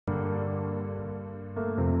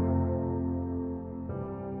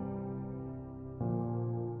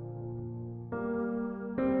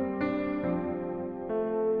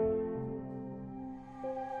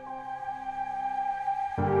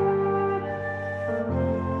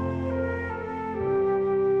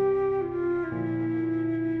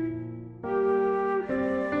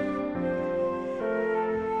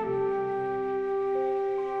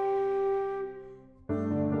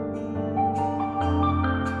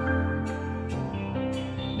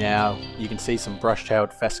Now you can see some brush-tailed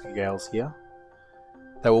phascogales here.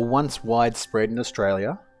 They were once widespread in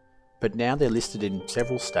Australia, but now they're listed in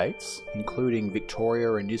several states, including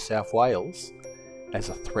Victoria and New South Wales, as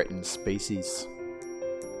a threatened species.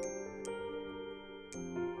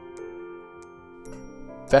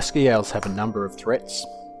 Phascogales have a number of threats.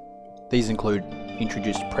 These include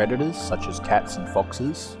introduced predators such as cats and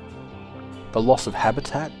foxes, the loss of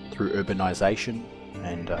habitat through urbanisation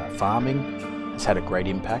and farming has had a great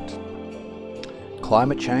impact.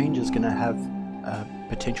 Climate change is going to have a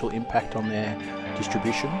potential impact on their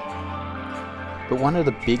distribution. But one of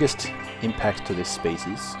the biggest impacts to this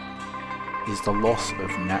species is the loss of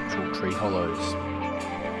natural tree hollows.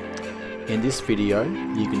 In this video,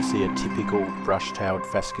 you can see a typical brush-tailed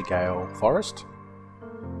phascogale forest.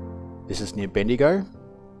 This is near Bendigo.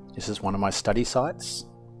 This is one of my study sites.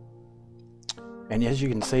 And as you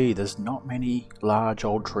can see, there's not many large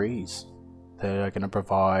old trees that are going to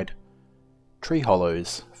provide tree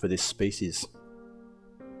hollows for this species.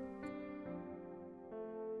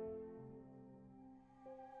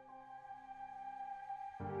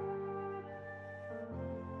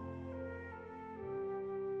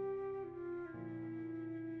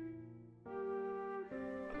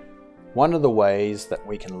 One of the ways that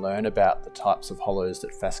we can learn about the types of hollows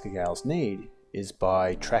that phascogales need is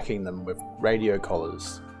by tracking them with radio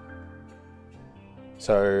collars.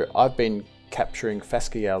 So I've been capturing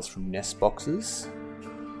phascogales from nest boxes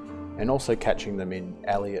and also catching them in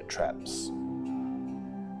Elliott traps.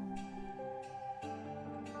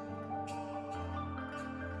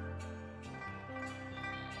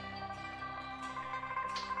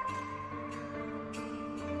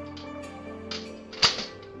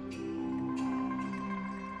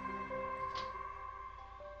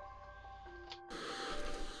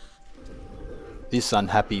 This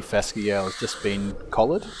unhappy phascogale has just been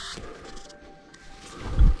collared.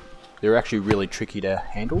 They're actually really tricky to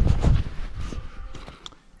handle,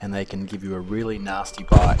 and they can give you a really nasty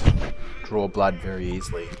bite, draw blood very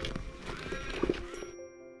easily.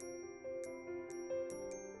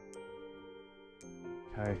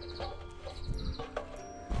 Okay.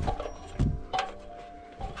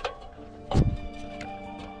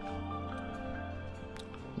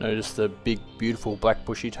 Notice the big beautiful black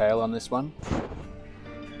bushy tail on this one.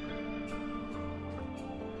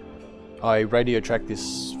 I radio tracked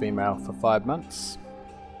this female for 5 months.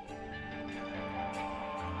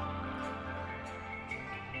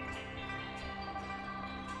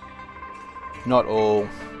 Not all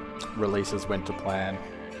releases went to plan.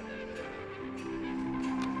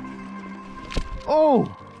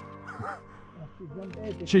 Oh!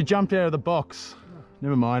 She jumped out of the box.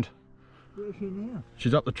 Never mind. Where's she now?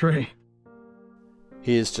 She's up the tree.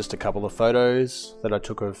 Here's just a couple of photos that I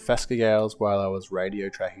took of phascogales while I was radio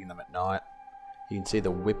tracking them at night. You can see the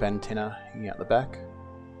whip antenna hanging out the back.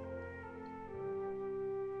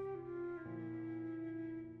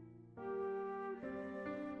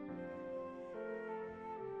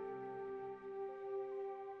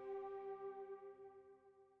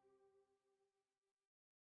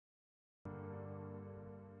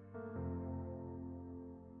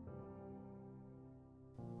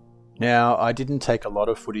 Now, I didn't take a lot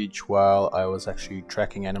of footage while I was actually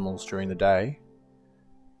tracking animals during the day,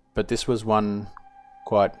 but this was one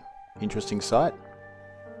quite interesting sight.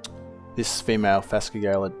 This female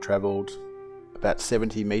phascogale had travelled about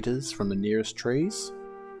 70 metres from the nearest trees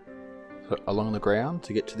along the ground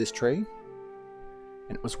to get to this tree,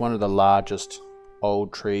 and it was one of the largest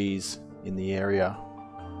old trees in the area,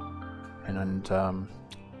 and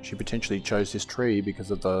she potentially chose this tree because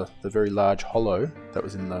of the very large hollow that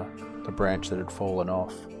was in the branch that had fallen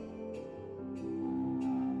off.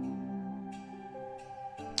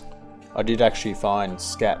 I did actually find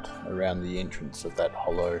scat around the entrance of that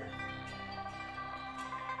hollow.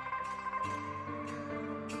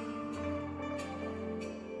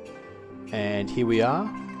 And here we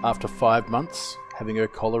are, after 5 months, having her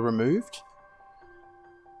collar removed.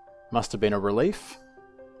 Must have been a relief.